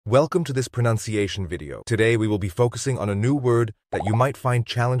Welcome to this pronunciation video. Today we will be focusing on a new word that you might find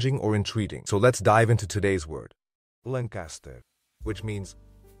challenging or intriguing. So let's dive into today's word. Lancaster, which means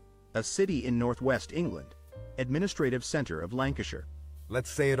a city in northwest England, administrative center of Lancashire.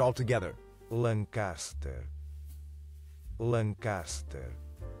 Let's say it all together. Lancaster. Lancaster.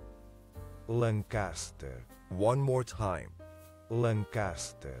 Lancaster. One more time.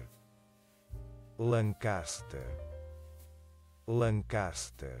 Lancaster. Lancaster.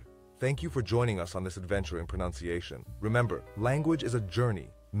 Lancaster. Thank you for joining us on this adventure in pronunciation. Remember, language is a journey,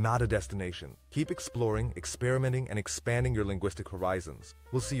 not a destination. Keep exploring, experimenting, and expanding your linguistic horizons.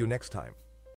 We'll see you next time.